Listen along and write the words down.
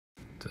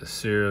The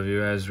cereal view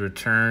has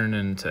returned,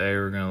 and today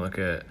we're going to look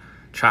at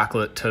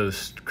chocolate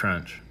toast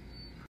crunch.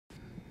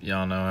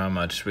 Y'all know how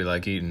much we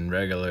like eating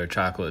regular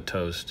chocolate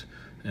toast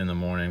in the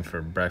morning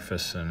for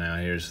breakfast, and now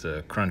here's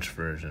the crunch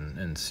version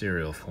in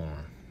cereal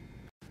form.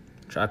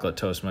 Chocolate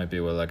toast might be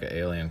what like an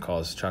alien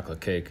calls chocolate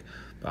cake,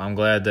 but I'm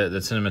glad that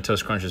the Cinnamon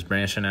Toast Crunch is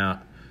branching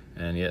out,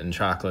 and yet in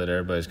chocolate,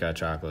 everybody's got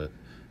chocolate.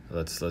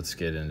 Let's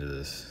get into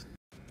this.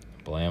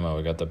 Blammo,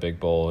 we got the big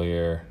bowl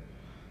here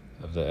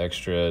of the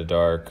extra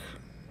dark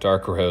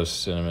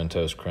roast Cinnamon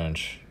Toast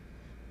Crunch.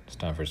 It's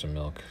time for some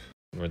milk.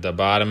 We're at the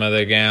bottom of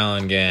the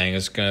gallon, gang.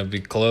 It's going to be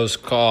close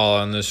call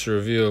on this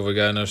review if we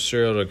got enough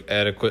cereal to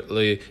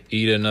adequately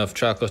eat enough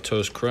chocolate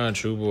toast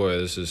crunch. Oh boy,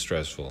 this is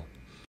stressful.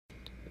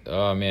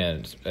 Oh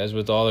man, as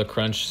with all the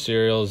crunch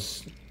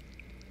cereals,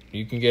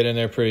 you can get in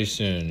there pretty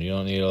soon. You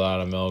don't need a lot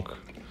of milk,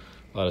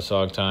 a lot of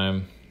sog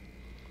time.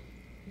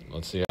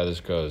 Let's see how this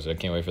goes. I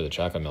can't wait for the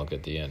chocolate milk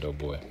at the end. Oh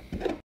boy.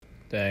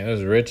 Dang, this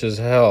is rich as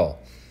hell.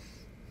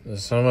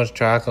 There's so much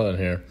chocolate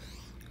in here.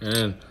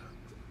 And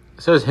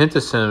it says hint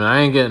of cinnamon.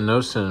 I ain't getting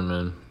no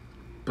cinnamon.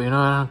 But you know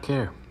what? I don't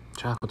care.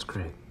 Chocolate's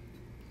great.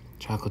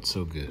 Chocolate's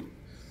so good.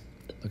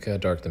 Look how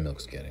dark the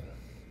milk's getting.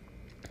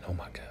 Oh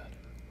my God.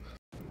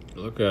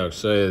 Look how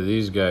excited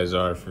these guys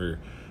are for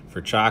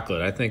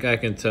chocolate. I think I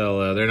can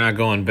tell they're not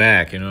going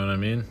back. You know what I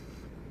mean?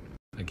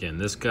 Again,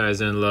 this guy's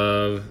in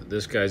love.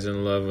 This guy's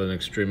in love with an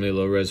extremely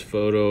low-res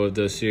photo of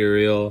the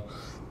cereal.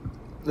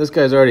 This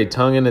guy's already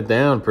tonguing it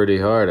down pretty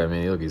hard. I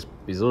mean, look, he's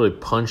literally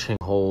punching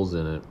holes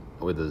in it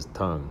with his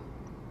tongue.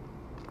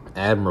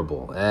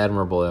 Admirable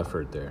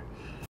effort there.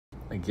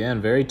 Again,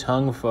 very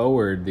tongue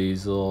forward,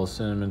 these little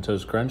Cinnamon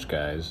Toast Crunch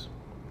guys.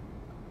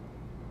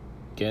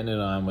 Getting it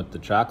on with the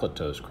Chocolate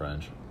Toast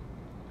Crunch.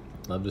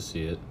 Love to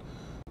see it.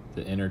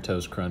 The inner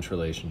Toast Crunch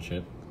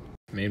relationship.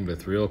 Made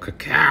with real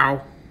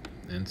cacao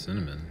and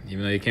cinnamon.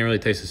 Even though you can't really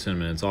taste the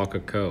cinnamon, it's all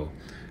cacao.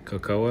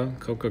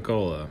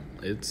 Coca-Cola.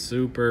 It's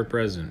super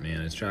present,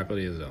 man. It's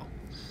chocolatey as hell.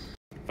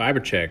 Fiber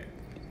check,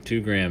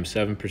 2 grams,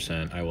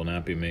 7%. I will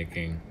not be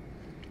making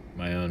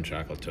my own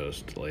chocolate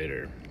toast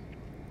later.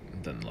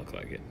 It doesn't look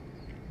like it.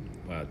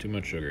 Wow, too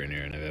much sugar in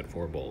here, and I've had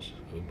 4 bowls.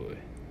 Oh boy.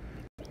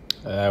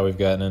 We've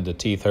gotten into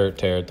teeth hurt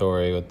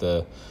territory with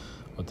the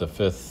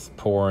 5th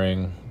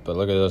pouring. But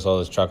look at this, all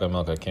this chocolate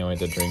milk. I can't wait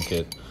to drink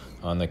it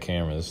on the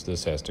camera.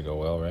 This has to go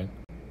well, right?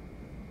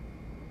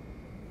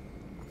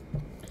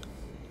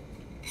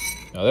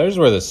 Now there's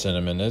where the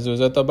cinnamon is. It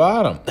was at the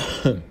bottom.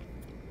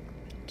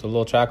 It's a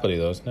little chocolatey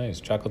though. It's nice.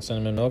 Chocolate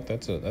cinnamon milk.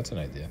 That's an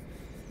idea.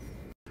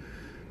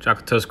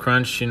 Chocolate Toast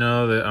Crunch. You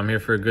know that I'm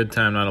here for a good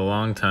time, not a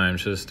long time.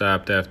 Should have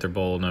stopped after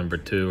bowl number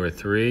 2 or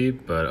 3,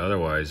 but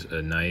otherwise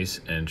a nice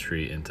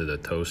entry into the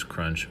Toast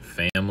Crunch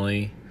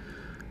family.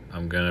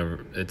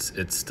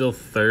 It's still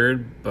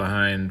 3rd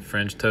behind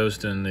French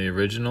toast and the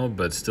original,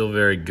 but still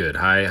very good.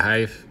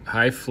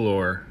 High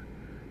floor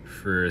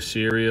for a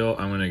cereal.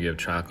 I'm gonna give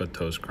Chocolate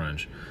Toast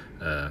Crunch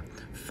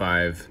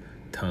 5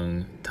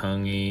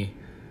 tonguey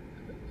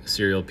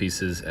cereal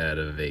pieces out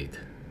of 8.